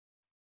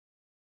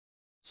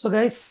So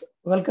guys,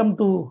 welcome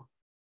to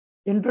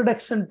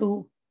Introduction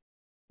to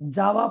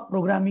Java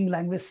Programming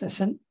Language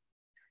session.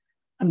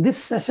 And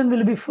this session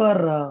will be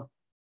for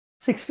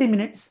 60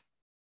 minutes,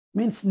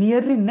 means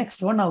nearly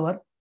next 1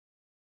 hour.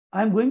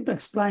 I'm going to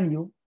explain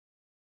you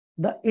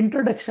the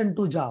introduction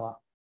to Java.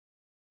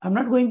 I'm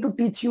not going to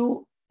teach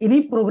you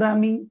any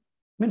programming,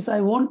 means I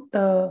won't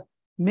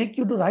make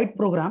you to write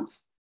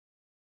programs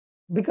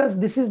because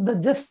this is the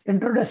just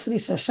introductory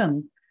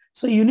session.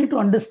 So you need to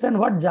understand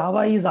what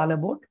Java is all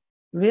about,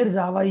 where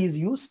Java is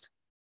used,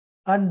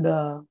 and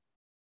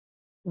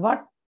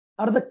what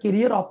are the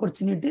career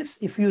opportunities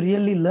if you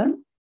really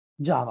learn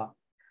Java.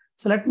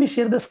 So let me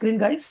share the screen,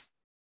 guys.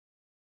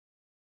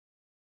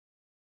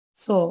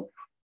 So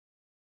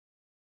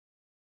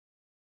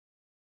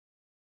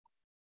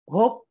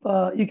hope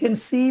you can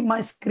see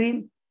my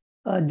screen.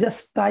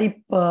 Just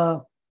type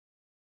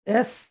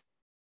S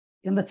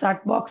in the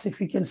chat box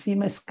if you can see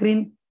my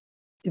screen.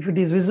 If it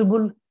is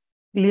visible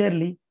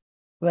clearly,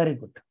 very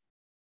good.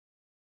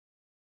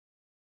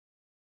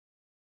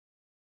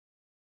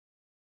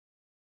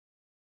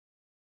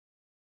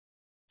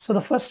 So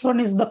the first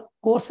one is the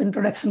course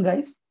introduction,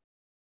 guys.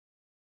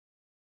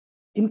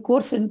 In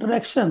course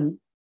introduction,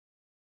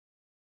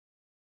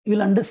 you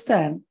will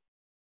understand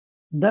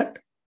that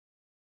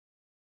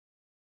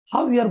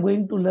how we are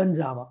going to learn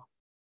Java.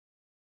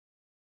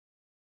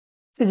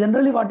 See,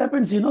 generally what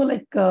happens, when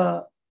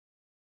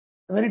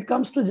it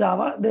comes to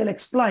Java, they'll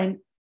explain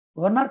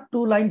 1 or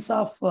 2 lines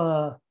of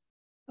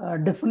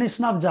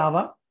definition of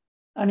Java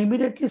and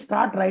immediately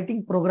start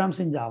writing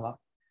programs in Java.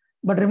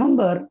 But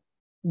remember,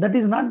 that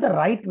is not the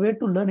right way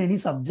to learn any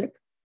subject.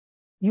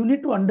 You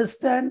need to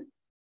understand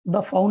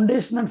the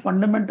foundation and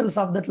fundamentals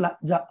of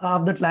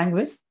that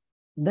language.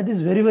 That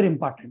is very, very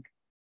important.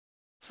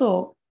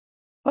 So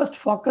first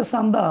focus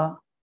on the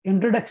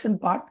introduction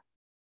part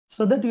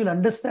so that you will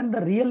understand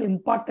the real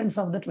importance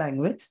of that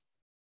language.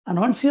 And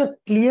once you are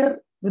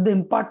clear with the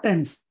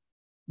importance,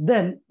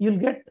 then you'll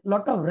get a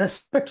lot of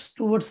respect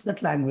towards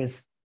that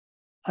language.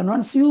 And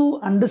once you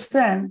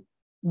understand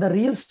the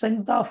real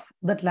strength of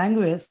that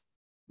language,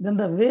 then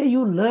the way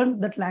you learn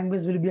that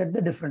language will be at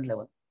the different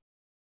level.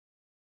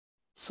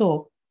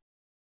 So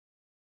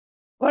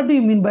what do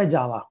you mean by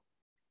Java?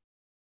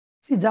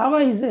 See, Java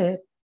is a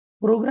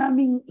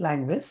programming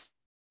language.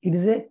 It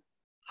is a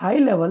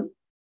high-level,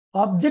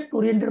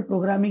 object-oriented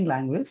programming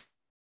language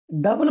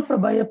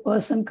developed by a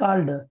person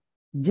called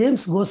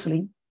James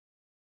Gosling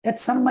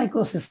at Sun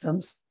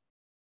Microsystems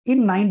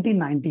in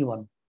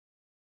 1991.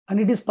 And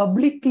it is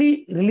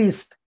publicly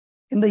released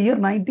in the year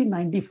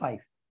 1995.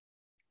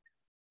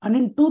 And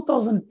in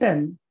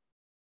 2010,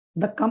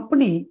 the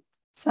company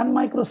Sun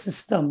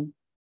Microsystems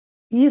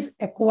is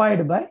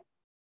acquired by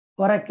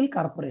Oracle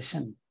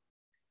Corporation.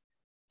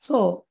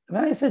 So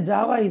when I say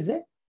Java is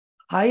a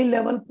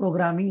high-level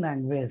programming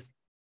language,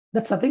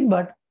 that's nothing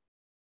but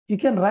you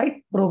can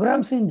write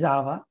programs in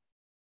Java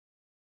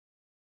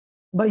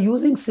by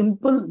using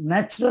simple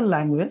natural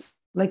language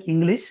like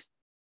English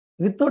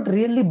without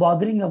really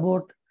bothering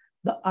about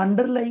the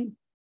underlying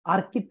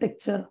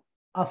architecture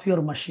of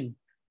your machine.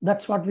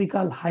 That's what we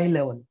call high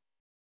level.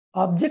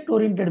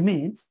 Object-oriented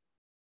means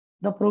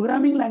the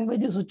programming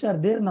languages which are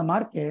there in the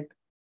market,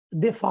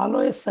 they follow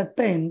a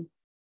certain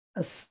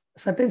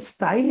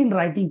style in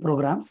writing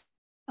programs,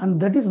 and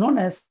that is known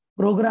as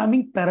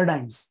programming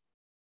paradigms.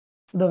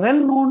 So the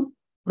well-known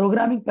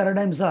programming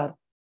paradigms are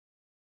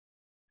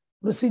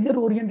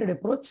procedure-oriented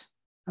approach,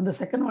 and the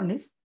second one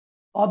is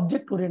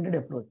object-oriented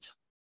approach.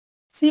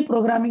 C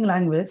programming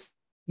language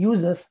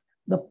uses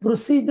the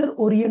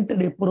procedure-oriented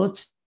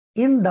approach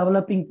in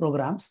developing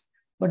programs,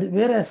 but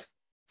whereas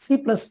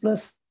C++,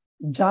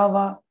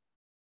 Java,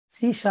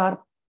 C#,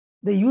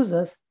 they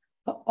uses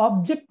the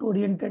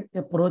object-oriented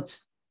approach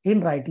in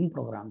writing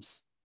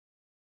programs.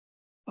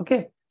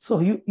 Okay,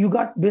 so you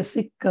got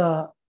basic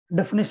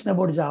definition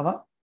about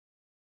Java.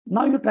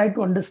 Now you try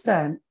to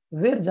understand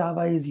where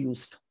Java is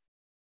used.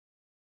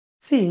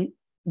 See,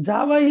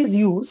 Java is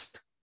used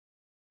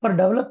for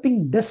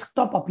developing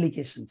desktop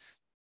applications.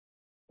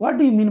 What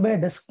do you mean by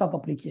a desktop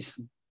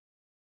application?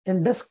 A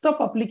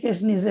desktop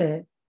application is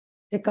a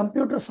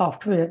computer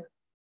software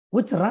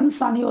which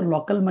runs on your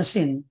local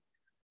machine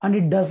and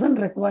it doesn't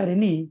require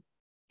any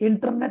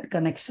internet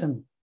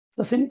connection.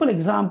 So simple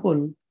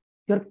example,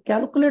 your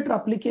calculator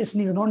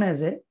application is known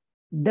as a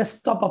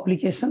desktop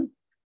application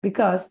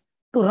because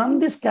to run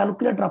this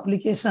calculator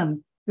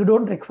application, you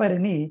don't require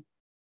any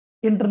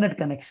internet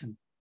connection.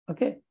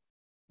 Okay.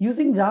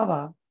 Using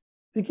Java,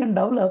 we can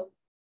develop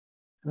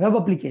web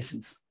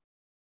applications.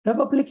 Web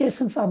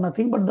applications are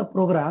nothing but the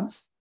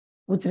programs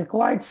which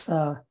requires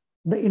the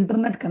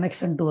internet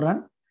connection to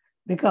run,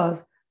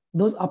 because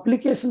those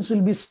applications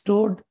will be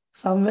stored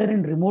somewhere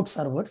in remote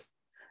servers,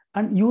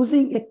 and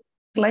using a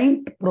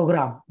client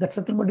program, that's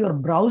nothing but your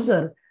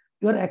browser,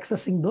 you are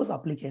accessing those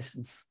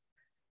applications.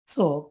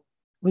 So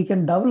we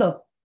can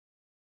develop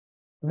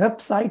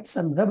websites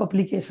and web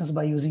applications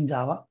by using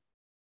Java.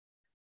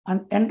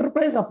 And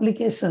enterprise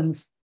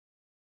applications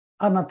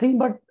are nothing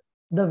but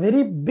the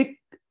very big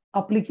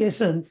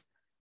applications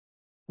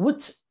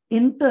which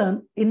in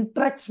turn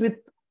interacts with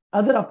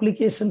other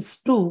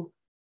applications to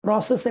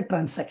process a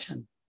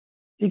transaction.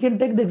 You can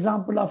take the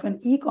example of an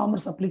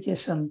e-commerce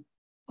application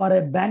or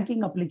a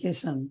banking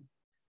application.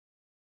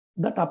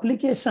 That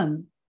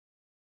application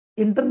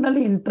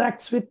internally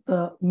interacts with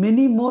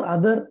many more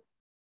other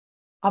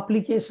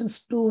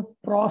applications to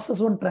process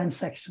one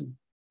transaction.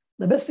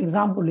 The best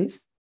example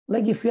is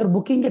like if you're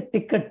booking a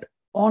ticket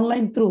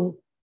online through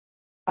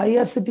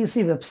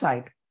IRCTC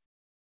website,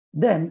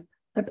 then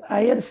that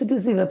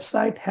IRCTC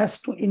website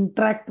has to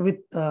interact with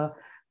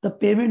the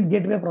payment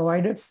gateway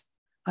providers,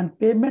 and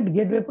payment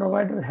gateway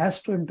provider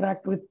has to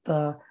interact with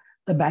the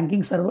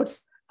banking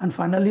servers, and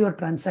finally your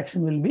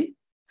transaction will be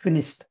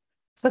finished.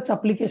 Such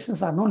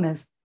applications are known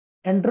as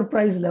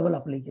enterprise level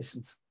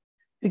applications.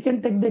 You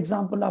can take the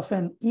example of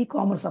an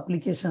e-commerce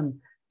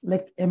application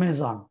like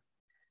Amazon.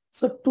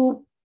 So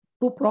to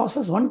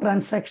process one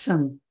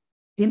transaction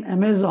in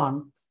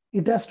Amazon,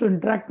 it has to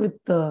interact with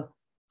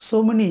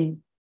so many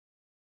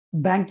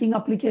banking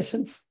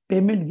applications,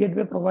 payment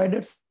gateway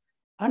providers,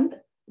 and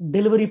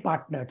delivery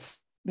partners,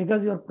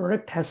 because your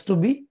product has to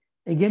be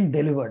again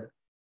delivered.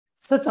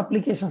 Such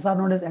applications are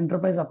known as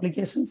enterprise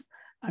applications,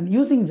 and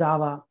using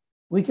Java,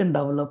 we can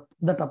develop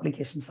that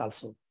applications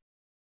also.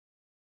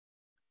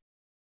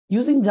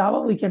 Using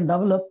Java, we can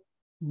develop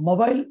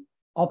mobile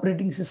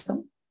operating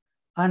system,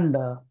 and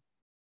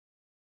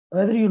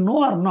whether you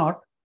know or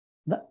not,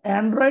 the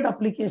Android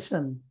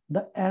application,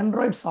 the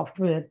Android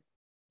software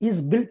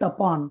is built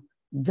upon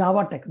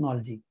Java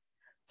technology.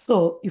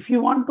 So if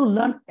you want to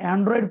learn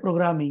Android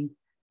programming,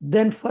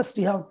 then first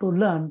you have to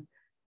learn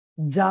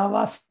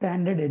Java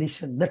Standard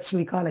Edition. That's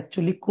we call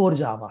actually core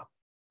Java.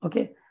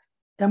 Okay.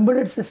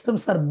 Embedded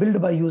systems are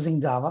built by using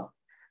Java.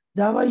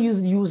 Java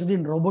is used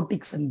in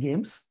robotics and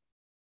games.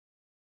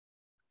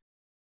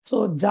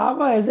 So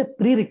Java as a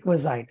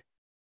prerequisite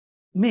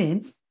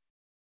means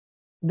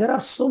there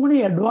are so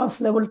many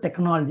advanced level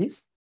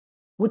technologies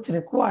which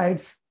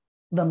requires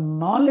the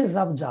knowledge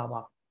of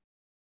Java.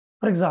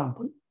 For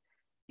example,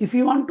 if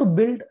you want to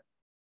build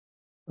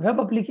web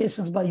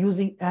applications by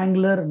using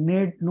Angular,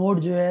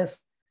 Node.js,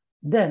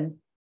 then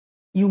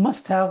you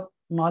must have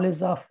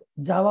knowledge of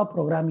Java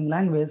programming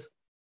language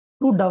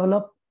to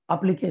develop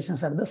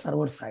applications at the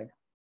server side.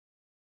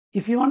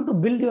 If you want to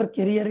build your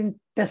career in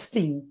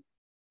testing,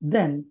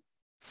 then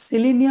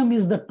Selenium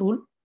is the tool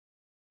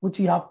which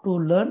you have to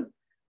learn.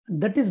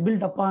 That is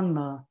built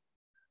upon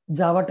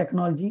Java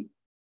technology.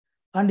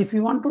 And if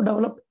you want to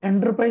develop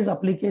enterprise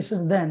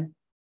applications, then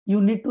you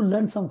need to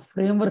learn some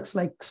frameworks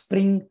like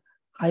Spring,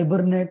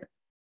 Hibernate,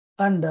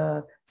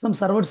 and some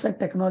server-side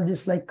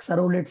technologies like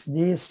servlets,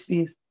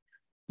 JSPs.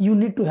 You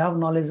need to have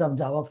knowledge of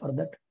Java for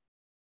that.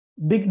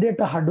 Big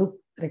data Hadoop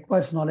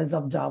requires knowledge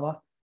of Java.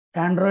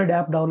 Android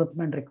app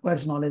development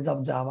requires knowledge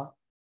of Java.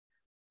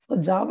 So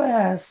Java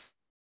has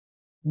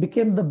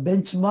become the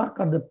benchmark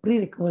or the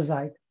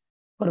prerequisite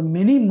for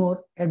many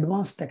more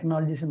advanced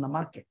technologies in the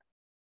market.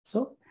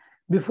 So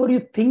before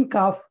you think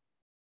of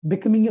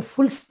becoming a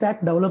full stack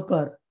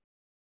developer,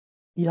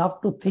 you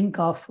have to think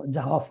of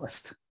Java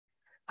first.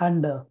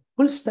 And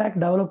full stack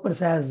developers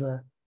has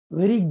a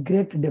very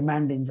great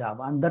demand in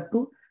Java. And that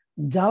too,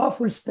 Java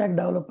full stack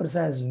developers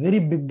has very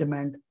big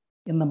demand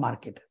in the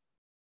market.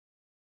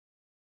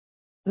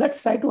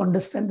 Let's try to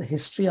understand the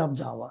history of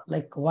Java,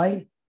 like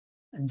why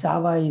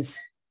Java is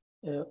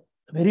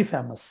very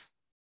famous.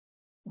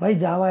 Why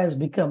Java has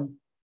become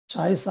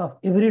choice of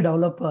every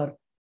developer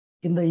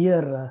in the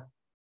year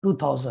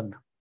 2000.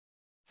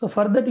 So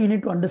for that, you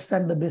need to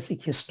understand the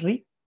basic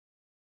history.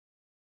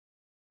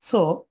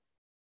 So,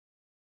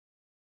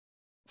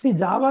 see,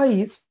 Java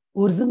is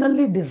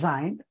originally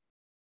designed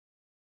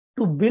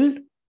to build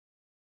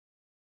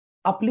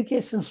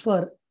applications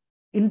for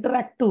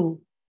interactive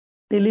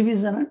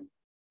television and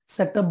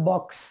set-top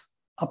box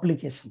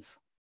applications.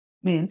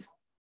 Means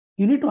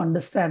you need to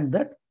understand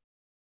that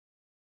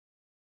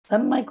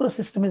Sun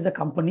Microsystem is a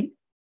company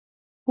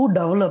who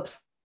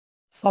develops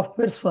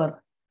softwares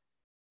for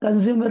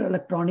consumer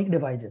electronic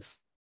devices.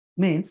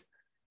 Means,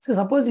 so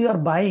suppose you are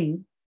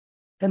buying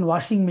a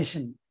washing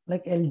machine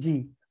like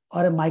LG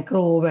or a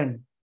micro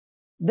oven,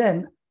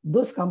 then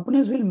those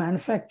companies will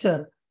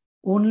manufacture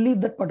only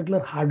that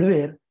particular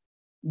hardware.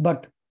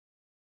 But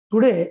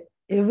today,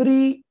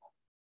 every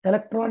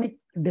electronic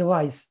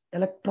device,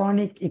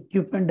 electronic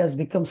equipment has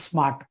become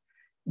smart.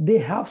 They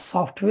have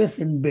softwares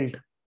inbuilt.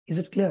 Is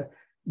it clear?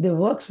 They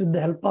work with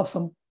the help of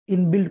some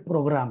inbuilt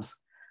programs.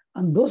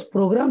 And those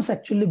programs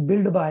actually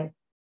built by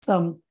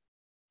some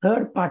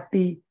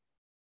third-party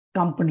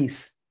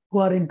companies who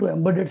are into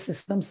embedded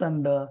systems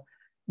and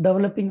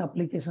developing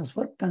applications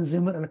for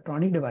consumer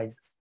electronic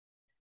devices.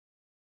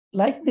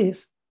 Like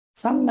this,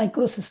 Sun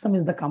Microsystem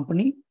is the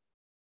company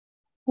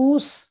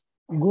whose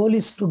goal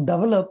is to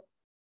develop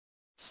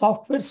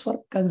softwares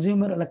for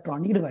consumer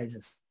electronic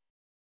devices.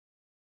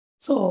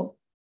 So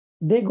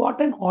they got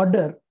an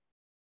order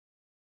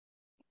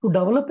to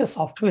develop a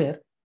software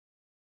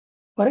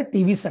for a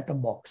TV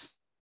set-top box.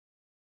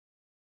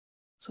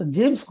 So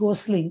James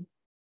Gosling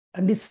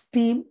and his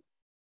team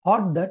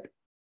thought that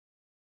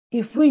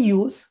if we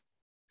use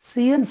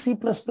C and C++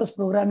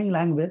 programming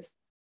language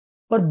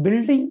for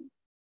building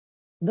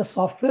the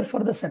software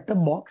for the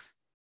setup box,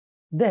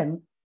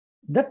 then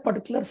that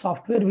particular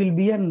software will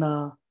be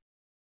the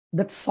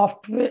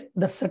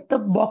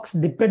setup box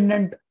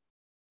dependent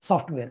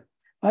software.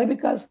 Why?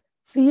 Because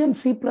C and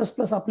C++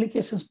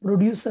 applications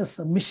produces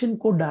mission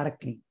code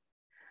directly.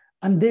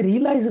 And they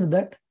realized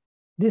that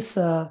this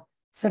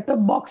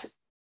setup box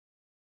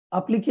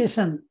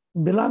application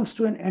belongs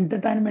to an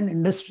entertainment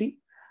industry.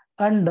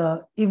 And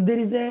if there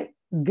is a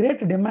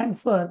great demand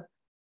for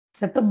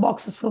setup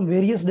boxes from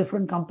various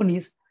different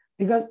companies,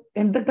 because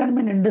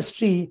entertainment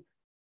industry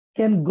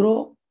can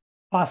grow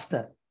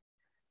faster,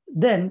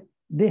 then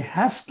they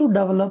has to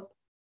develop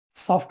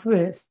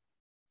softwares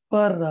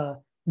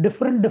for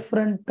different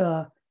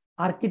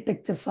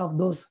architectures of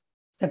those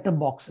setup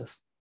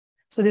boxes.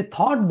 So they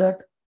thought that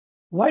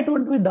why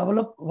don't we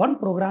develop one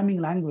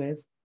programming language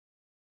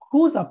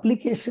whose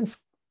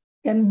applications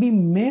can be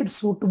made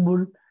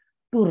suitable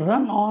to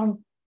run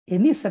on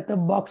any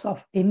setup box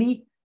of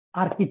any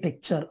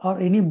architecture or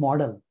any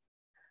model.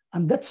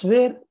 And that's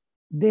where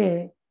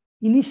they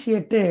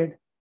initiated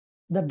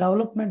the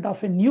development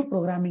of a new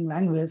programming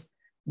language,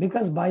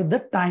 because by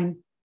that time,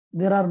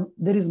 there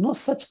is no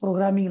such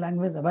programming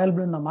language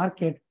available in the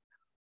market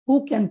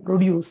who can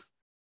produce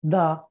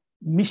the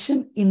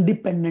mission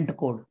independent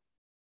code.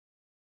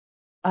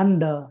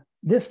 And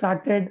they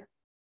started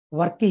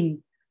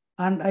working,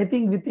 and I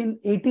think within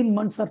 18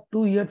 months or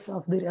 2 years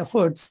of their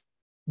efforts,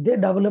 they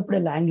developed a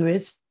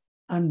language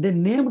and they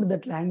named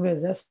that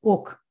language as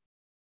Oak.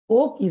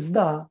 Oak is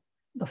the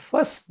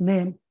first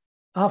name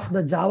of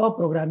the Java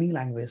programming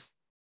language.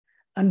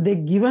 And they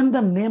given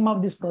the name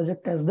of this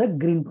project as the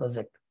Green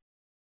Project.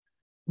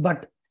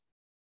 But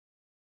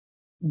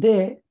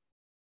they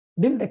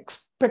didn't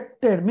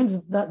expect it,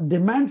 means the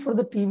demand for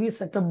the TV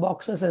setup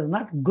boxes has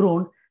not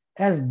grown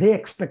as they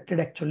expected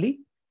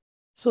actually.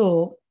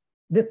 So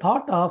they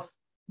thought of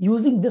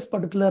using this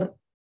particular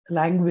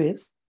language,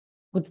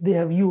 which they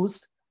have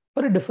used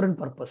for a different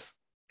purpose.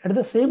 At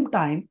the same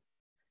time,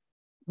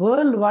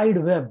 World Wide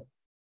Web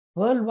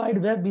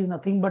is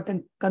nothing but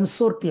a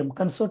consortium.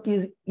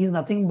 Consortium is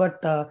nothing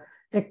but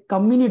a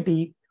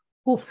community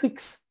who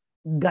fix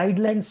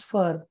guidelines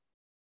for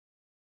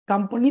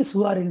companies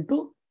who are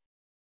into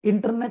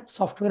internet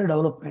software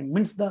development.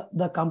 Means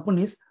the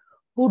companies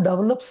who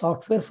develop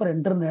software for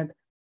internet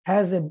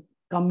has a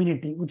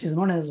community which is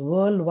known as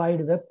World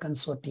Wide Web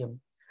Consortium.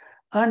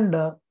 And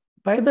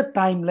by the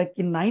time, like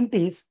in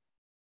 90s,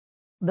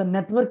 the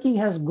networking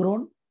has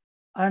grown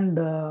and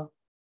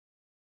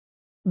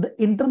the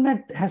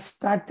internet has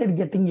started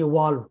getting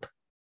evolved.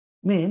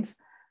 Means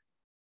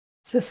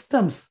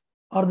systems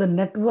or the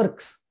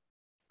networks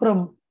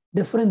from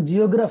different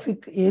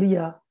geographic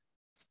area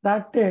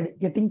started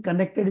getting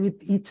connected with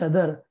each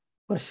other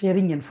for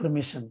sharing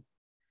information.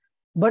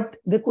 But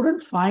they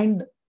couldn't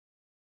find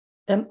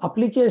an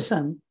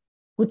application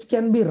which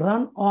can be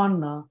run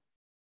on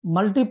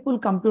multiple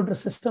computer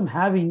systems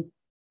having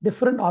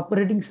different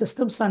operating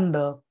systems and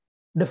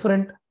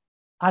different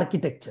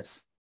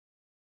architectures.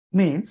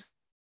 Means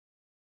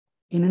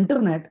in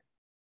internet,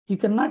 you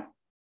cannot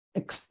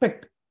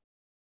expect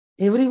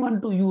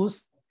everyone to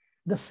use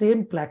the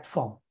same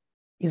platform.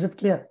 Is it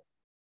clear?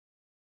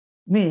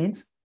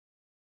 Means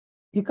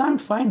you can't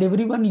find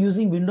everyone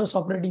using Windows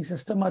operating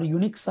system or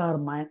Unix or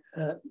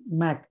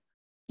Mac.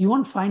 You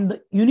won't find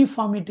the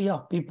uniformity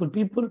of people.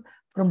 People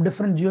from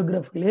different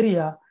geographical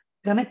area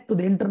connect to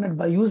the internet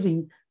by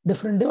using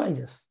different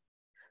devices.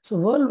 So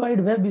World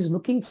Wide Web is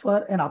looking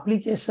for an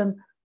application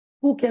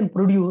who can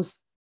produce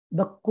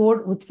the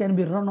code which can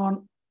be run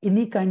on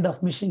any kind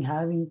of machine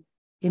having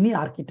any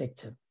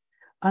architecture.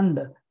 And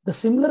the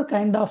similar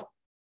kind of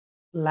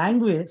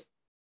language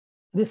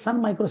the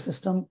Sun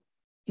Microsystem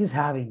is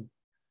having.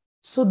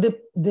 So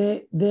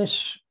they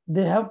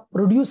have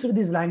produced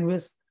this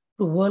language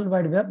to World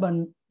Wide Web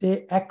and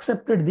they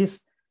accepted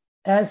this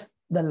as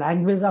the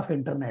language of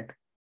internet.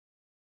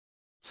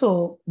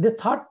 So they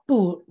thought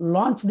to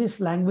launch this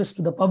language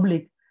to the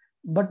public,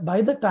 but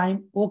by the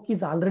time Oak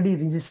is already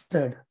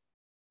registered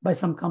by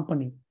some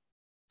company.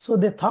 So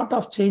they thought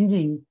of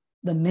changing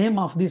the name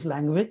of this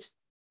language,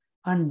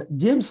 and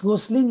James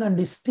Gosling and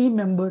his team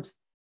members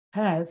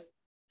has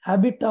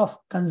habit of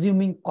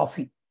consuming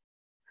coffee.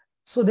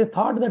 So they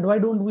thought that why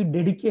don't we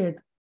dedicate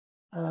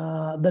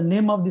the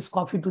name of this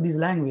coffee to this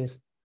language.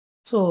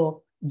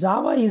 So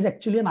Java is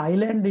actually an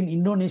island in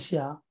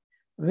Indonesia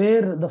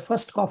where the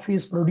first coffee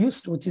is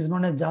produced, which is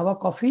known as Java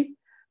coffee.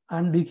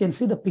 And you can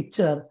see the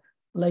picture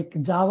like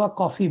Java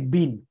coffee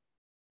bean.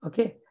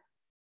 Okay.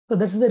 So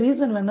that's the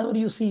reason whenever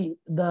you see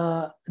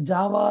the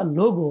Java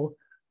logo,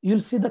 you'll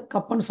see the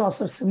cup and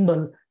saucer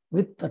symbol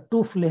with the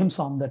two flames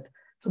on that.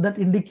 So that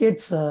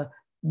indicates that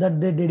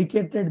they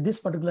dedicated this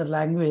particular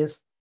language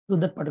to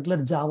that particular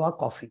Java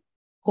coffee.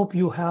 Hope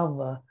you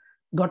have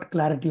got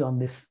clarity on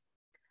this.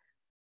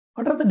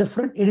 What are the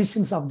different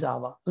editions of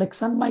Java? Like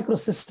Sun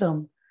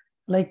Microsystem,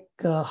 like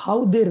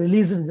how they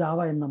released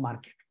Java in the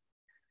market.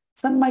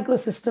 Sun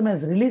Microsystem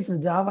has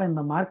released Java in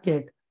the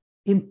market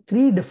in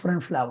 3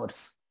 different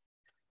flavors.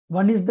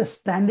 One is the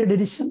standard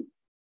edition,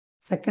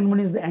 second one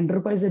is the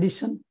enterprise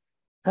edition,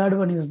 third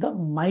one is the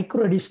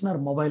micro edition or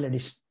mobile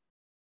edition.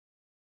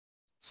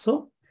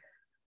 So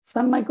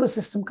Sun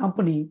Microsystem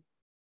company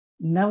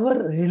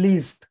never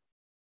released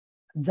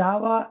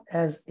Java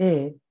as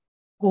a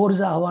core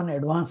Java and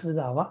advanced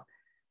Java.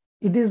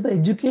 It is the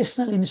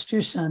educational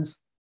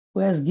institutions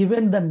who has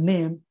given the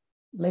name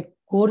like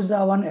core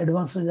Java and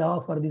advanced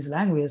Java for this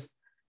language,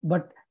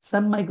 but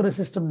Sun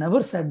Microsystem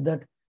never said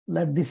that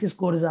this is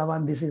core Java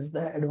and this is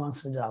the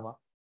advanced Java.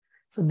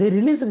 So they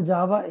released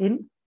Java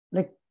in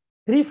like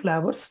 3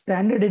 flavors: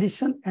 standard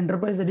edition,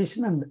 enterprise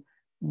edition, and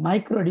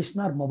micro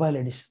edition or mobile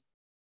edition.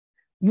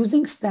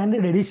 Using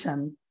standard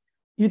edition,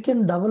 you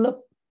can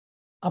develop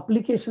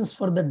applications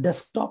for the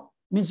desktop,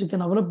 means you can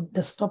develop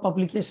desktop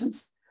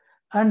applications,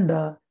 and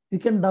you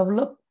can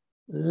develop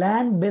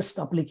LAN-based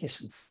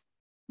applications,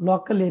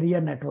 local area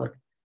network,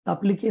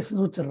 applications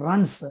which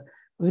runs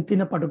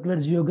within a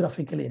particular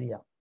geographical area.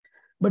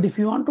 But if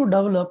you want to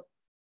develop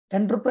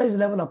enterprise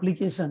level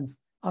applications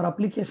or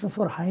applications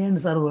for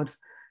high-end servers,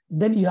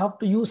 then you have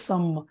to use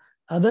some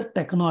other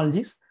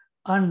technologies,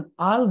 and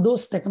all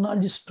those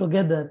technologies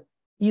together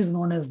is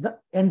known as the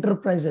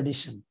enterprise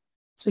edition.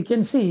 So you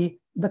can see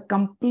the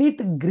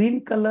complete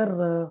green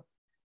color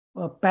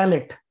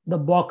palette, the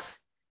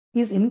box,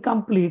 is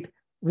incomplete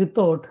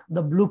without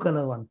the blue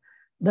color one.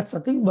 That's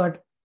nothing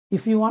but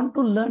if you want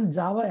to learn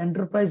Java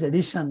Enterprise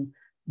Edition,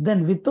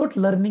 then without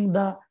learning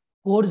the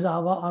core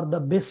Java or the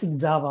basic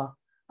Java,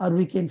 or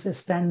we can say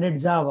standard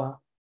Java,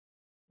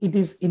 it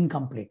is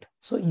incomplete.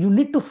 So you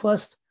need to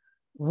first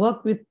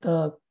work with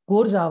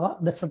core Java,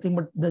 that's nothing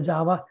but the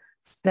Java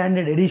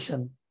Standard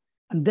Edition,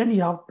 and then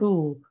you have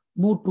to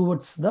move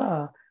towards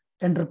the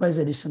Enterprise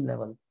Edition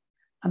level.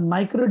 And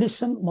Micro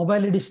Edition,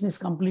 Mobile Edition is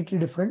completely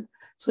different.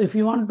 So if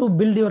you want to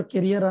build your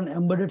career on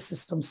embedded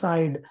system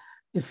side,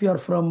 if you are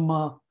from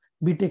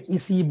BTech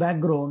ECE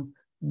background,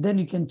 then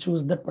you can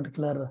choose that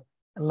particular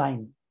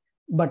line.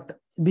 But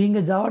being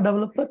a Java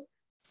developer,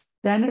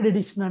 Standard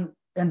Edition and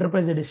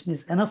Enterprise Edition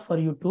is enough for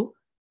you to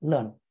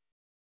learn.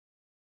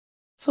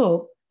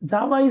 So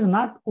Java is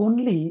not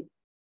only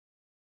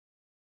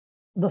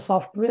the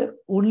software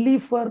only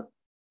for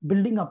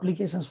building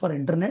applications for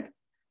internet.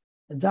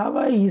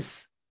 Java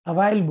is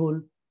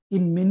available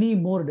in many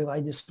more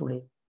devices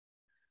today.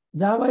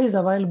 Java is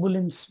available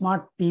in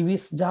smart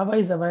TVs. Java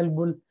is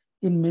available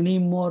in many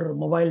more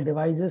mobile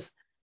devices.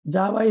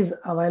 Java is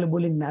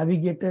available in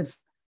navigators.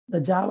 The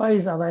Java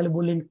is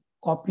available in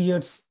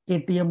copiers,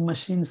 ATM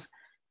machines,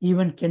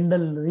 even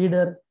Kindle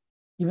reader,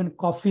 even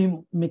coffee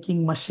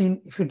making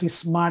machine if it is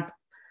smart.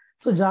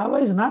 So Java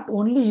is not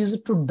only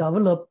used to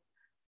develop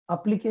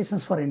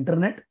applications for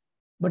internet,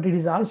 but it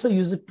is also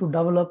used to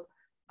develop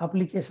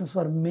applications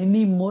for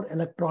many more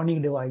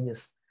electronic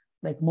devices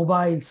like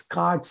mobiles,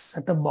 cards,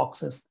 set-top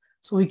boxes.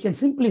 So we can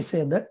simply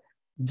say that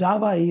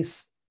Java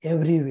is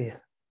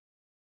everywhere.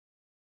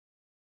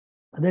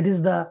 That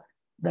is the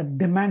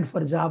demand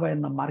for Java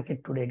in the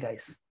market today,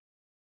 guys.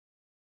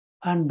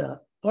 And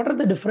what are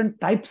the different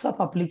types of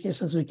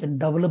applications we can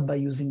develop by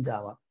using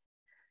Java?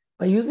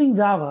 By using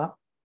Java,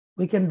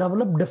 we can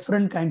develop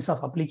different kinds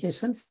of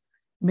applications.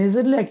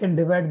 Majorly, I can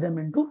divide them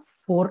into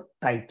 4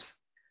 types.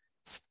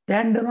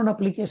 Standalone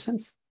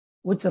applications,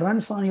 which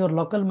runs on your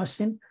local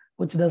machine,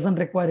 which doesn't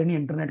require any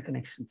internet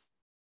connections.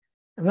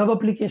 Web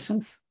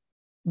applications,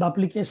 the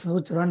applications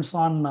which runs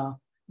on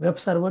web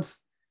servers.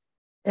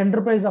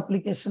 Enterprise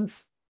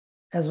applications,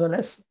 as well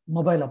as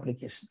mobile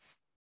applications.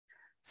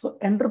 So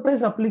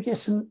enterprise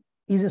application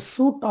is a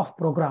suite of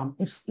program.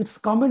 It's a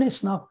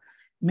combination of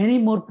many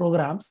more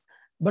programs,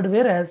 but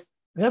whereas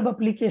web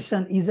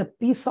application is a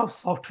piece of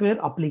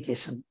software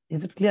application.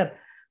 Is it clear?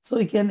 So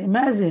you can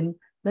imagine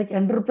like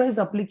enterprise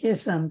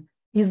application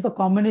is the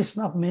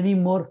combination of many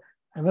more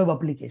web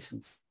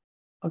applications.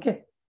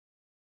 Okay.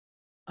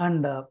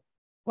 And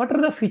what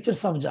are the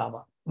features of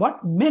Java?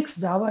 What makes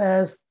Java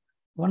as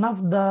one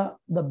of the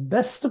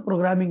best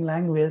programming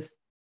language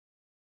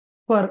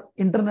for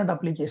internet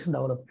application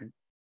development?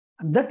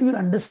 And that you will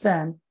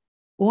understand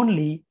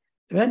only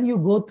when you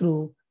go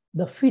through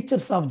the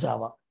features of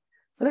Java.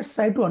 So let's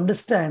try to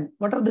understand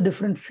what are the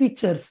different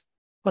features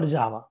for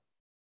Java.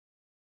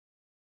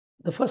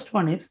 The first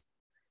one is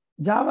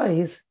Java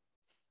is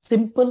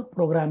simple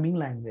programming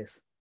language.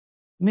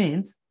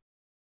 Means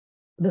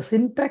the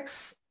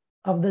syntax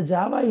of the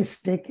Java is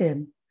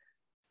taken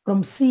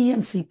from C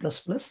and C++.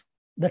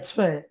 That's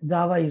why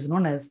Java is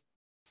known as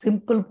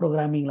simple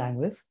programming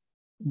language.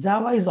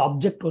 Java is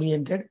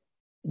object-oriented.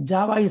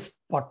 Java is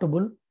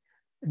portable.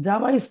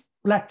 Java is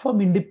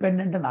platform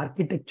independent and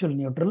architecture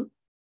neutral.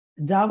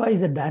 Java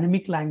is a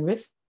dynamic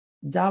language.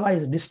 Java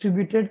is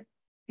distributed.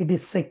 It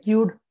is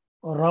secured,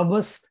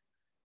 robust.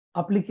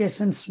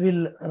 Applications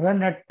will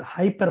run at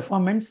high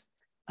performance,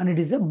 and it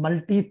is a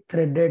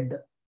multi-threaded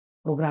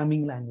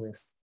programming language.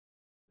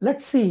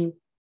 Let's see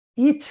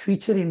each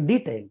feature in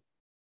detail.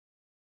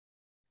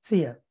 See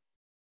here,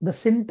 the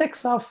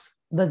syntax of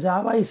the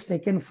Java is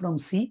taken from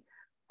C.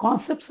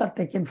 Concepts are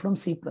taken from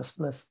C++.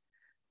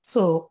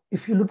 So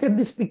if you look at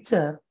this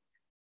picture,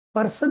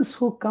 persons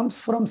who comes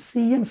from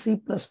C and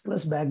C++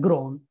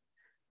 background,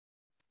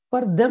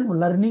 for them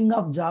learning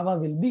of Java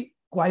will be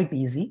quite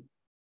easy.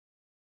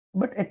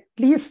 But at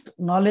least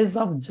knowledge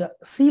of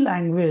C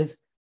language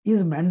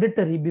is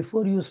mandatory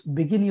before you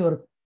begin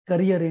your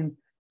career in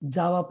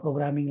Java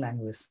programming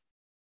language.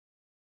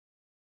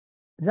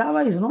 Java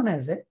is known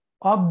as a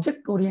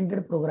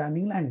object-oriented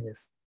programming language.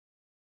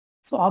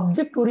 So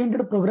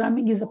object-oriented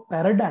programming is a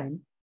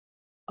paradigm,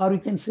 or you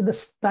can say the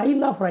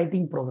style of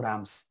writing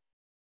programs.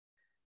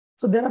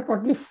 So there are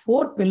totally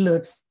 4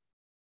 pillars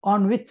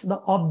on which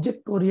the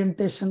object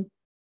orientation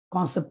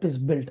concept is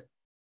built: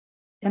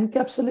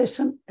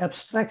 encapsulation,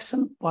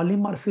 abstraction,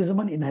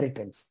 polymorphism, and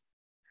inheritance.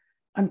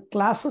 And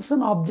classes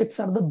and objects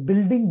are the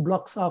building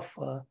blocks of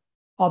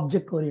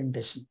object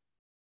orientation.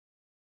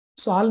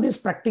 So all this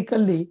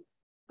practically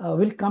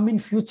will come in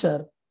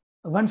future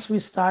once we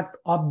start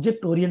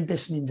object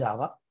orientation in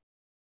Java.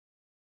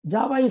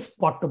 Java is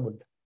portable.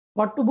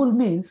 Portable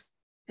means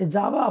a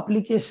Java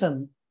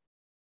application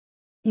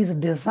is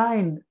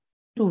designed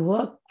to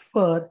work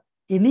for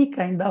any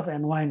kind of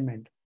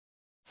environment.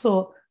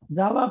 So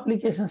Java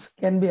applications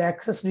can be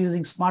accessed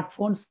using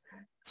smartphones,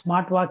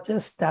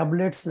 smartwatches,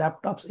 tablets,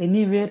 laptops,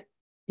 anywhere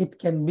it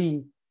can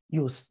be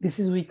used. This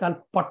is we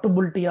call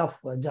portability of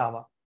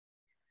Java.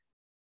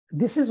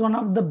 This is one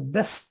of the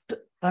best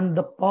and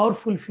the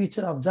powerful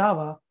feature of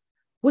Java,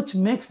 which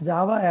makes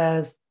Java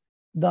as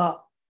the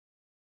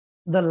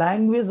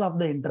language of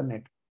the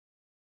internet.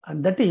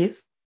 And that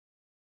is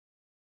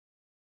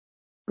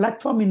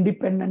platform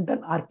independent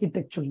and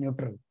architectural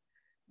neutral.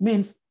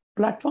 Means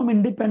platform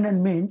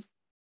independent means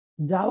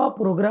Java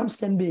programs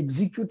can be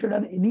executed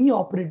on any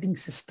operating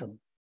system.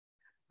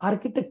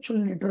 Architectural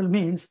neutral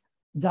means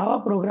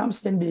Java programs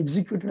can be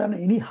executed on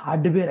any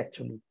hardware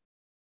actually.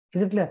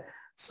 Is it clear?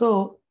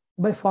 So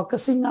by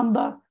focusing on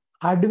the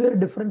hardware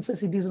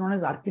differences, it is known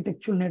as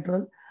architectural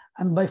neutral.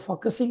 And by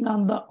focusing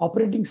on the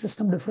operating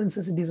system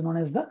differences, it is known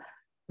as the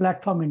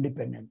platform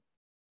independent.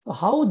 So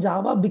how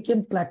Java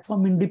became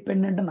platform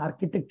independent and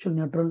architectural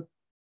neutral?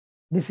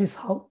 This is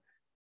how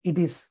it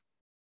is.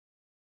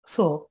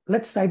 So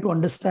let's try to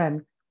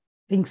understand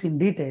things in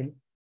detail.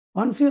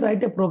 Once you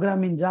write a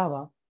program in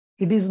Java,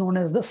 it is known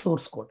as the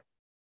source code.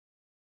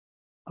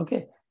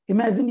 Okay.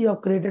 Imagine you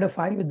have created a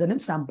file with the name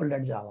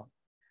sample.java.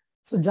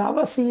 So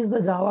Java C is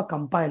the Java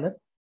compiler.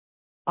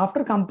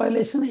 After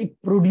compilation,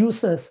 it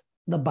produces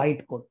the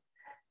bytecode.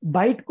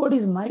 Bytecode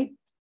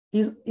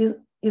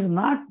is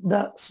not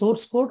the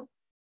source code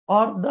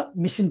or the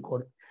machine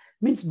code.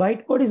 Means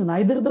bytecode is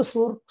neither the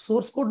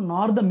source code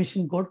nor the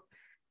machine code.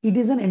 It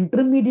is an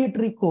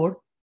intermediary code,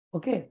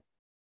 okay,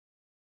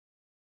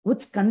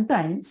 which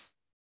contains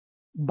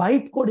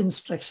bytecode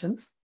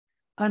instructions,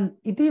 and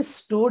it is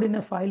stored in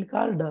a file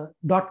called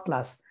dot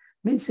class.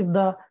 Means if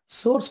the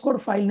source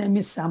code file name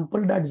is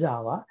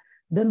sample.java,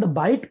 then the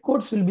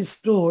bytecodes will be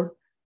stored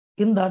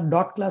in the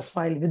dot class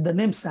file with the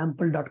name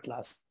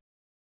sample.class.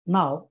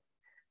 Now,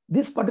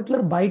 this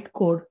particular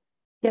bytecode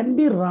can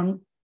be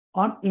run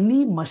on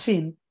any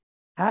machine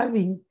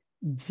having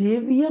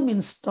JVM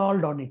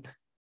installed on it.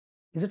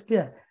 Is it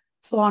clear?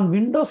 So on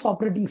Windows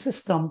operating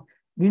system,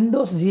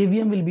 Windows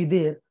JVM will be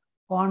there.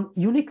 On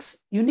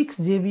Unix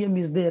JVM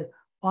is there.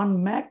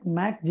 On Mac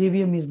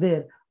JVM is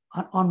there.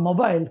 On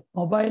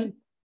mobile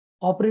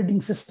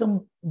operating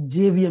system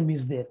JVM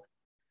is there.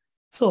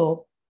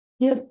 So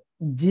here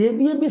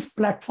JVM is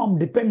platform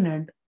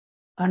dependent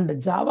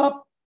and Java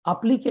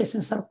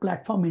applications are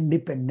platform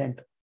independent.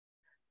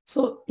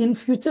 So in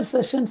future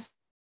sessions,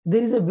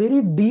 there is a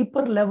very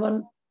deeper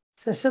level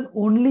session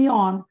only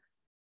on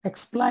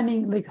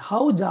explaining like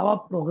how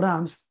Java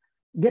programs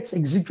gets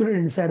executed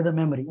inside the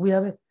memory. We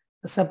have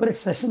a separate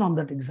session on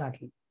that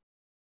exactly.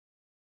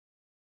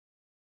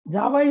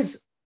 Java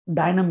is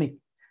dynamic.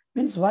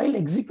 Means while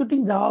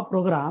executing Java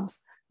programs,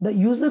 the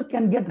user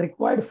can get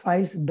required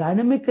files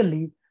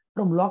dynamically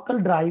from local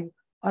drive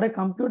or a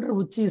computer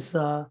which is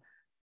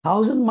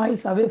 1,000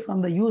 miles away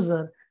from the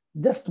user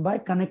just by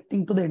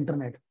connecting to the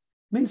internet.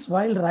 Means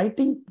while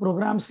writing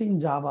programs in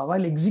Java,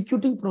 while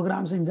executing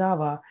programs in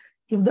Java,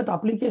 if that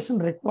application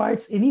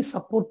requires any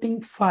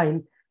supporting file,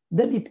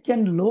 then it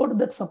can load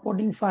that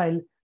supporting file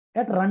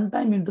at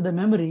runtime into the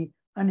memory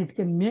and it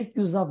can make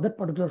use of that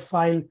particular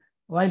file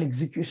while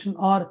execution.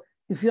 Or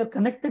if you are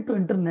connected to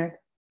internet,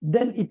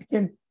 then it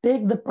can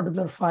take that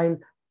particular file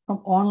from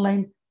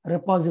online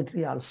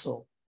repository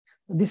also.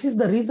 This is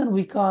the reason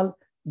we call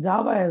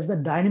Java as the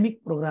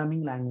dynamic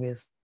programming language.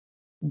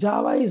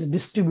 Java is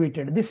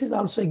distributed. This is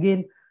also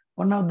again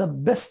one of the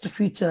best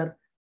feature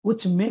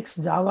which makes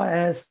Java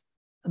as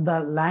the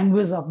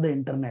language of the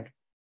internet.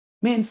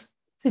 Means,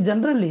 see,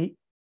 generally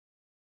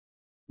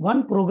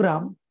one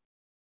program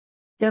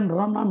can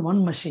run on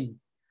one machine.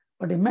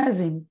 But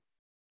imagine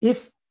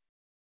if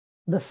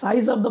the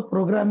size of the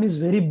program is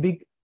very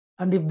big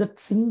and if that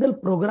single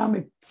program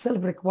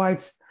itself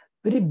requires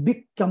very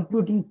big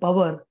computing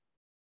power,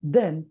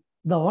 then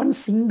the one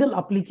single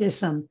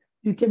application,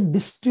 you can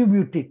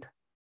distribute it.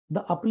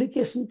 The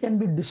application can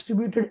be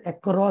distributed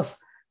across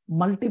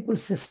multiple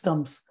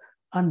systems.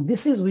 And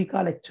this is we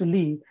call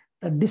actually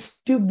the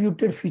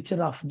distributed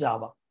feature of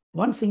Java.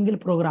 One single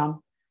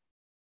program.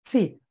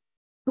 See,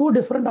 two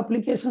different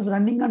applications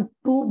running on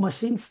two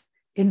machines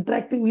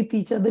interacting with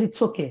each other,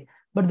 it's okay.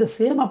 But the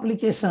same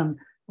application,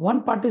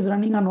 one part is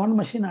running on one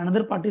machine,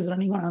 another part is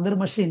running on another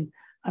machine,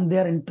 and they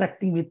are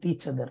interacting with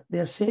each other. They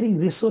are sharing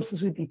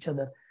resources with each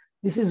other.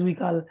 This is we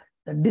call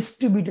the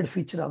distributed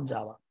feature of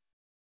Java.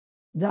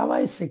 Java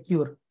is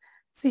secure.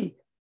 See,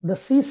 the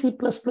C++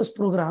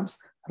 programs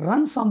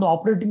runs on the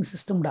operating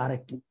system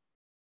directly.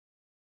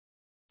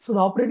 So the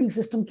operating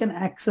system can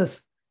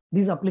access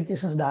these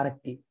applications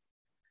directly.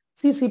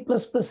 C++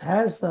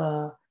 has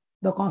the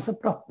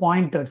concept of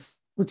pointers,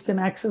 which can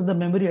access the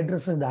memory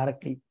addresses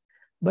directly.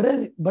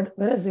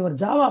 Whereas your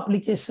Java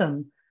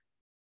application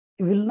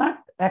will not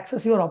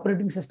access your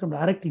operating system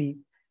directly.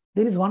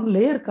 There is one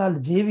layer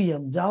called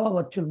JVM, Java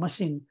Virtual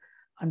Machine,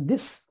 and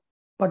this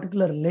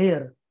particular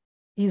layer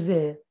is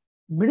a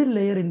middle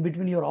layer in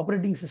between your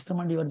operating system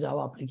and your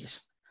Java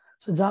application.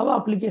 So Java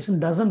application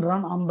doesn't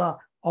run on the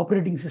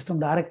operating system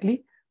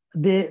directly.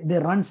 They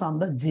runs on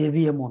the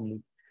JVM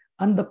only.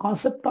 And the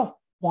concept of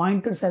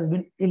pointers has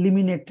been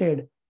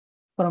eliminated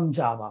from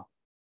Java.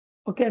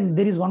 Okay, and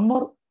there is one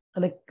more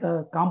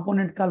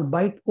component called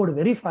bytecode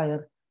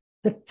verifier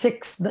that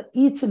checks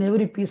each and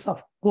every piece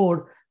of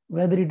code,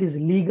 whether it is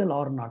legal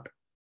or not.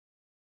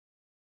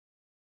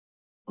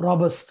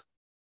 Robust.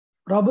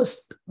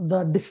 Robust,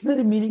 the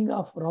dictionary meaning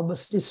of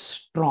robust is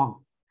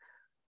strong.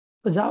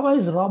 So Java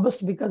is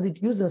robust because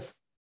it uses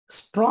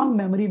strong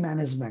memory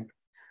management.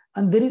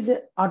 And there is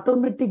an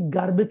automatic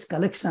garbage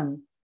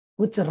collection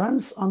which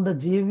runs on the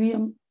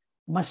JVM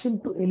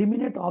machine to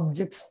eliminate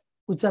objects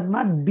which are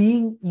not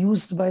being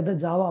used by the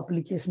Java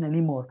application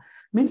anymore.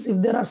 Means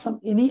if there are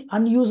any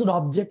unused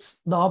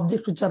objects, the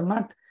objects which are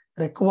not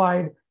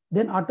required,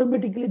 then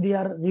automatically they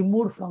are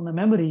removed from the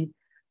memory.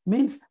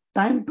 Means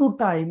time to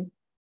time,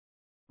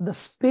 the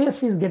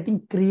space is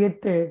getting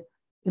created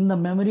in the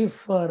memory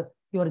for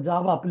your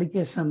Java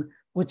application,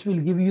 which will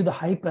give you the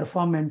high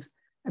performance.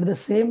 At the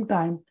same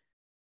time,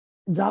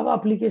 Java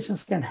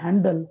applications can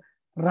handle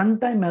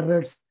runtime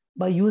errors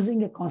by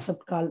using a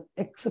concept called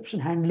exception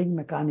handling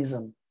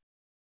mechanism.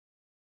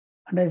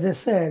 And as I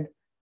said,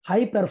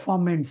 high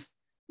performance,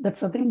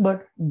 that's nothing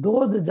but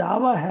though the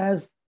Java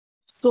has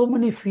so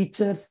many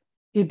features,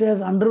 it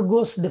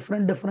undergoes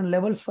different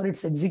levels for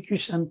its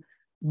execution,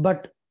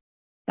 but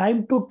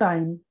time to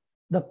time,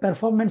 the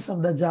performance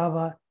of the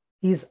Java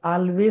is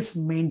always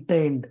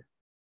maintained.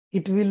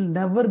 It will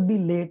never be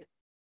late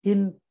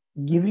in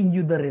giving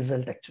you the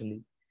result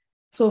actually.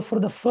 So for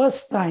the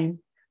first time,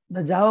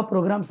 the Java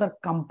programs are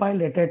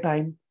compiled at a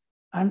time,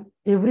 and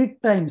every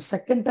time,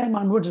 second time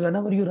onwards,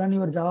 whenever you run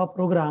your Java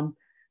program,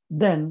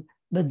 then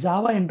the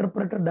Java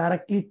interpreter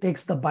directly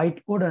takes the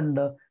bytecode and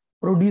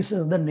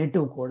produces the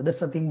native code.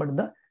 That's nothing but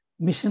the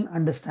mission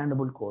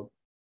understandable code.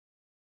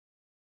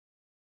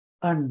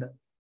 And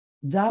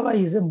Java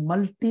is a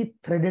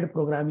multi-threaded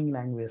programming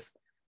language.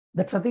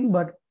 That's nothing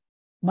but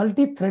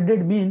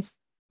multi-threaded means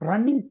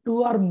running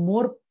two or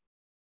more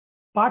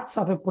parts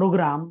of a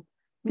program,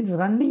 means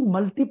running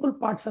multiple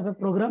parts of a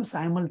program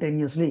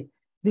simultaneously.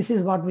 This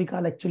is what we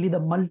call actually the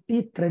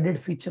multi-threaded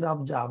feature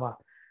of Java.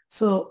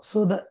 So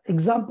the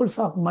examples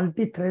of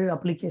multi-threaded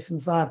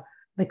applications are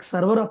like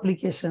server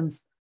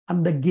applications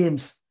and the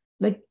games.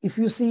 Like if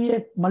you see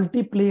a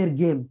multiplayer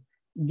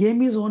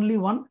game is only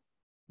one,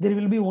 there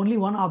will be only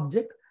one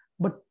object,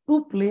 but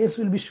two players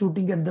will be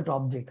shooting at that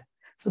object.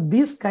 So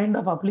these kind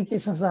of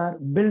applications are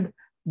built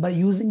by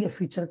using a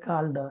feature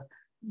called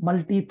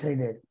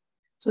multi-threaded.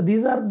 So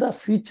these are the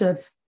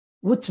features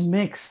which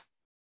makes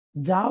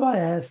Java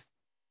as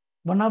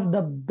one of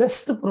the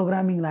best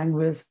programming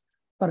languages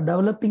for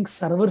developing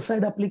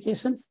server-side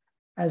applications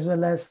as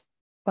well as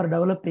for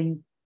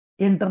developing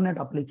internet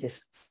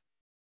applications.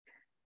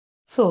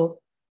 So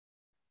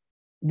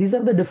these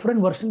are the different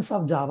versions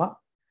of Java.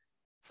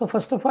 So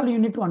first of all, you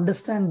need to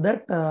understand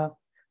that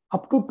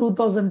up to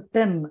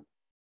 2010,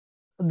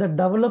 the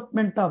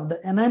development of the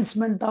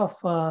enhancement of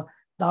the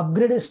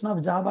upgradation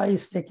of Java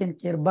is taken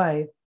care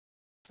by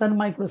Sun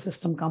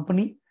Microsystem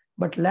company,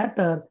 but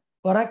later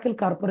Oracle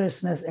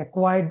Corporation has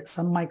acquired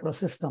Sun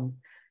Microsystem.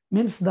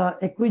 Means the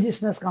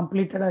acquisition has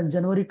completed on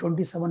January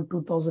 27,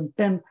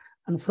 2010,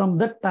 and from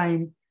that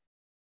time,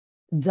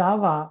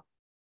 Java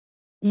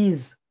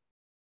is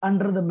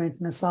under the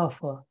maintenance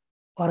of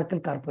Oracle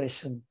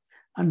Corporation.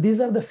 And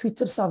these are the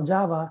features of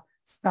Java,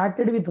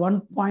 started with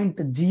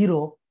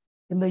 1.0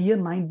 in the year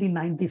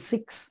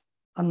 1996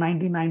 or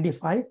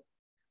 1995.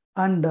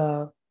 And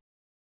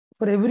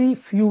for every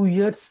few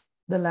years,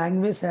 the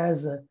language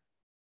has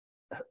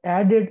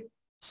added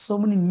so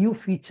many new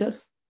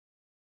features.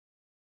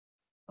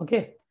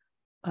 Okay.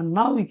 And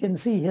now we can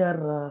see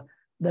here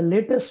the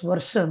latest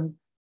version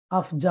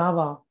of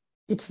Java.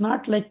 It's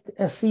not like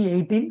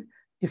SE18.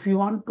 If you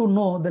want to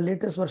know the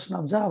latest version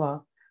of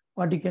Java,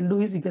 what you can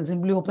do is you can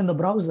simply open the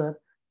browser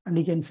and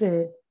you can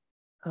say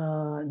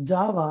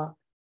Java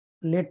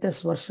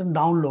latest version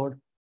download.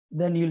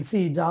 Then you'll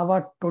see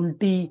Java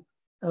 20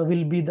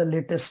 will be the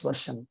latest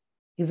version.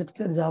 Is it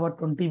clear? Java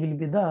 20 will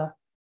be the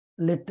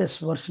latest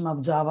version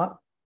of Java.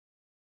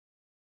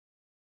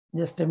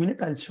 Just a minute,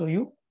 I'll show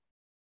you.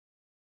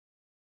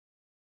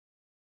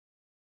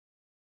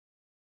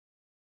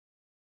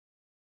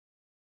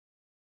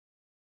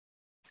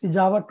 See,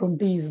 Java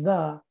 20 is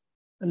the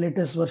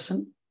latest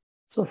version.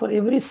 So for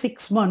every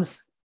 6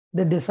 months,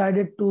 they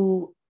decided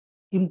to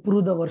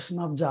improve the version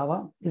of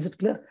Java. Is it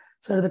clear?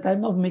 So at the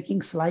time of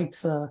making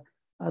slides,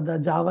 the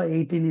Java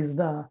 18 is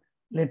the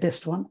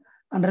latest one.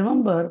 And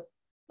remember,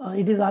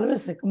 it is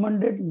always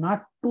recommended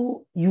not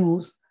to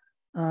use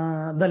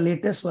the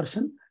latest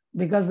version,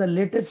 because the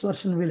latest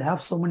version will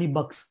have so many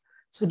bugs.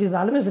 So it is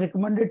always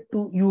recommended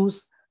to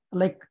use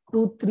like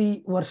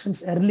 2-3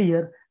 versions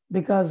earlier,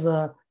 because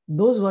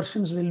those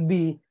versions will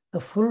be the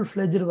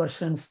full-fledged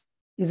versions.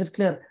 Is it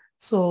clear?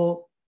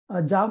 So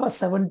Java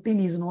 17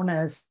 is known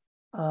as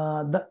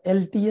the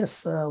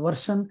LTS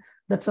version.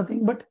 That's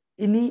something, but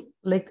any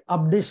like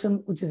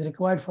updation which is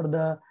required for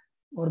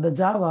the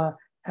Java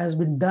has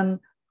been done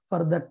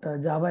for that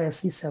Java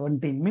SE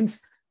 17. Means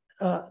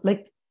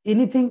like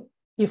anything,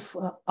 if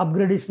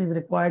upgradation is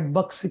required,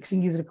 bugs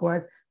fixing is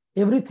required,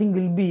 everything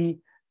will be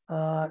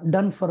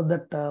done for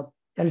that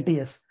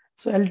LTS.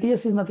 So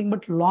LTS is nothing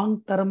but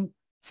long-term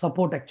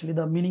support. Actually,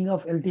 the meaning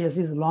of LTS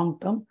is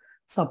long-term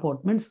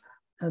support. Means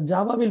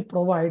Java will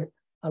provide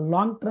a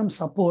long-term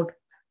support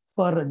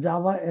for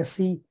Java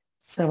SE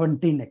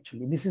 17.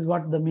 Actually, this is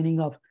what the meaning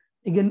of.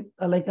 Again,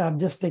 like I've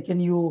just taken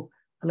you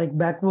like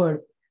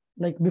backward.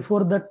 Like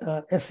before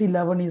that, SE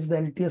 11 is the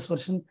LTS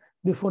version.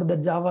 Before the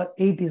Java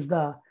 8 is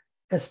the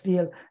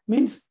STL.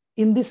 Means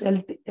in this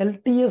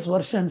LTS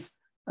versions,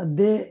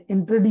 they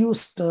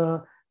introduced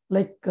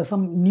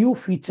some new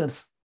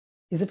features.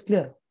 Is it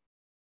clear?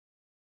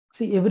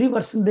 See, every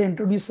version they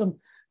introduce some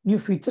new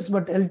features,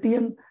 but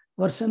LTN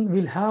version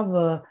will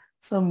have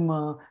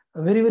some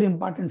very, very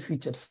important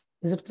features.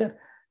 Is it clear?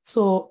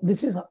 So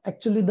this is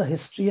actually the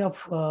history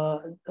of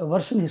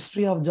version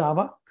history of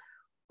Java.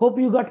 Hope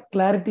you got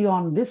clarity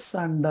on this,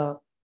 and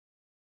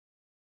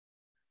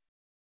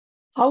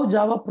how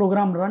Java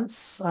program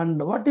runs,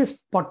 and what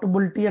is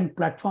portability and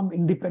platform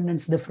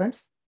independence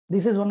difference.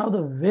 This is one of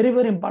the very,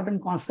 very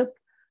important concept,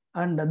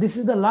 and this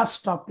is the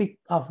last topic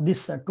of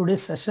this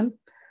today's session.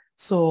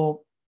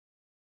 So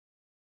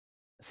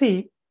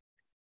see,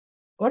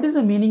 what is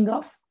the meaning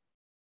of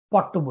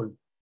portable?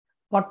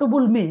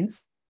 Portable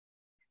means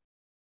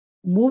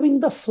moving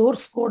the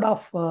source code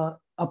of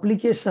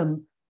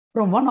application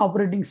from one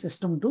operating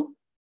system to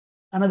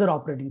another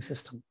operating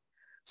system.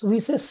 So we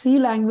say C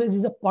language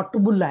is a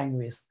portable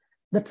language.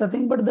 That's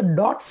nothing but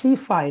the .c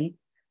file.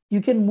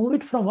 You can move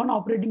it from one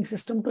operating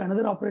system to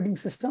another operating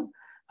system,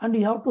 and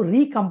you have to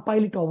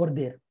recompile it over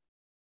there.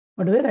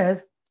 But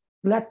whereas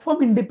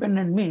platform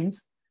independent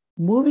means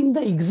moving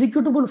the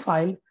executable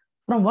file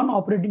from one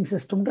operating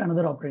system to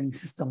another operating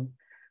system.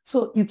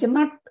 So you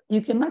cannot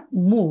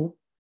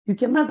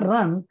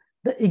run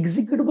the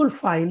executable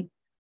file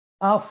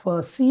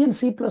of C and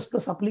C++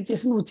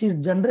 application which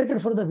is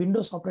generated for the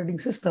Windows operating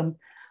system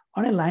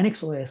on a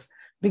Linux OS,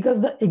 because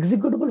the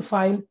executable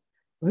file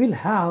will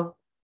have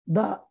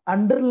the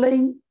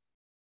underlying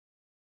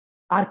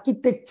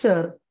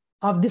architecture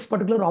of this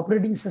particular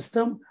operating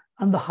system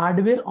and the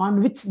hardware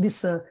on which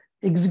this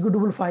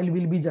executable file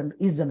will be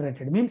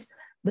generated. Means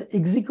the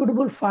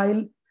executable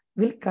file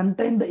will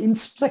contain the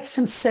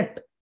instruction set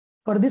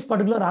for this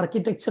particular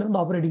architecture and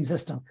operating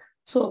system.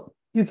 So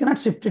you cannot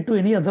shift it to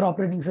any other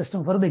operating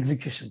system for the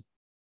execution.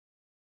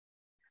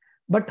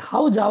 But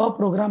how Java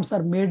programs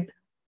are made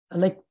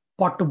like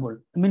portable,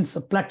 means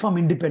platform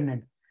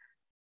independent,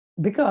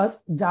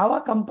 because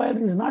Java compiler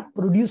is not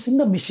producing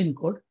the machine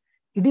code,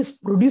 it is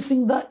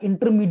producing the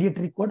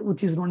intermediary code,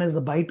 which is known as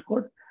the byte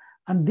code,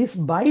 and this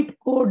byte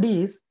code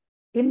is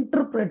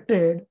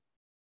interpreted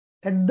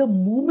at the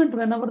moment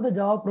whenever the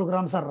Java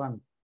programs are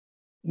run.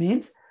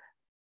 Means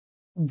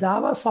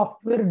Java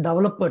software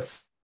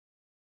developers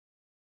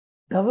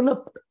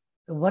developed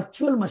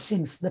virtual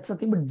machines, that's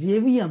nothing but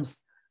JVMs,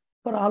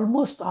 for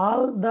almost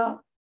all the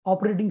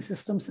operating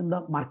systems in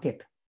the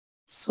market.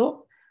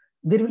 So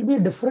there will be a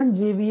different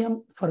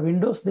JVM for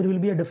Windows, there will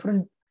be a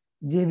different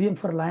JVM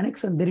for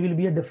Linux, and there will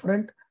be a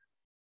different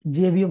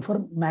JVM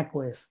for Mac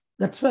OS.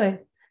 That's why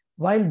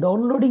while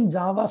downloading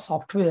Java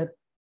software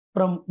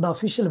from the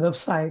official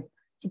website,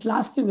 it will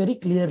ask you very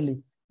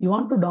clearly, you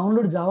want to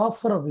download Java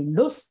for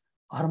Windows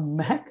or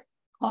Mac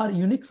or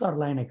Unix or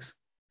Linux.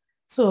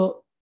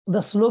 So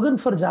the slogan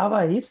for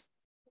Java is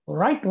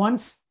write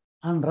once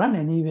and run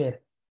anywhere.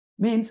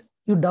 Means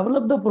you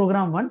develop the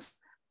program once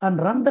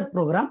and run that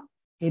program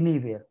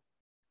anywhere.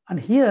 And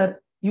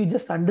here you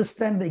just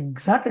understand the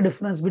exact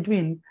difference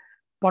between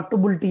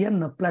portability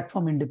and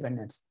platform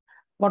independence.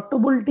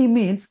 Portability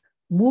means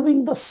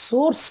moving the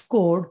source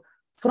code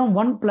from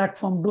one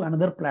platform to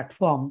another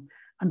platform,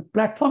 and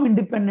platform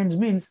independence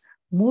means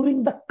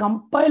moving the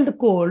compiled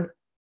code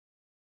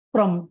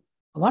from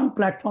one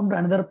platform to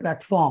another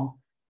platform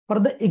for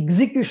the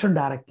execution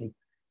directly.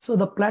 So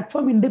the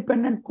platform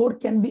independent code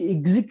can be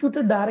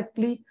executed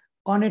directly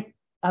on a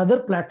other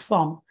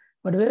platform,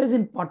 but whereas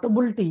in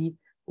portability,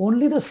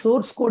 only the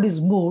source code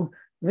is moved,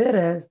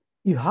 whereas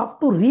you have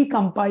to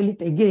recompile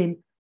it again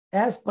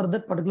as per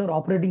that particular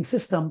operating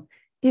system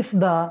if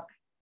the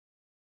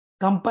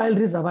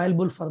compiler is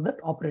available for that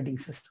operating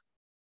system.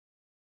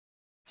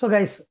 So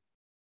guys,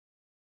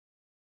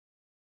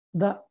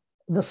 the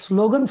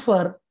slogan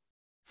for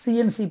C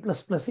and C++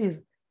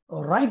 is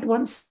write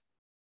once,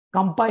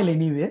 compile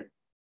anywhere.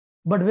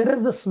 But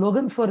whereas the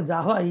slogan for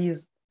Java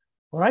is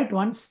write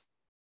once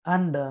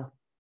and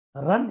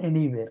run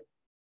anywhere.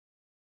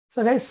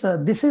 So guys,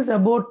 this is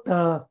about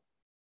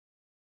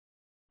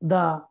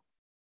the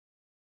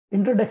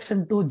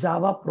introduction to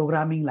Java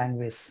programming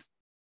language.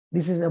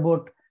 This is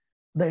about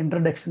the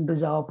introduction to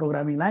Java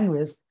programming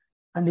language.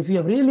 And if you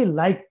have really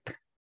liked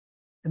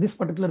this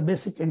particular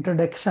basic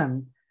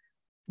introduction,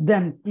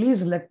 then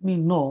please let me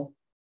know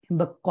in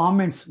the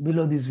comments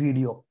below this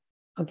video.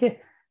 Okay,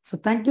 so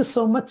thank you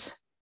so much,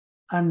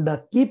 and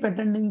keep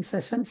attending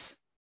sessions.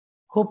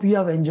 Hope you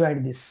have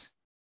enjoyed this.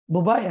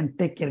 Bye-bye and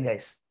take care,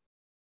 guys.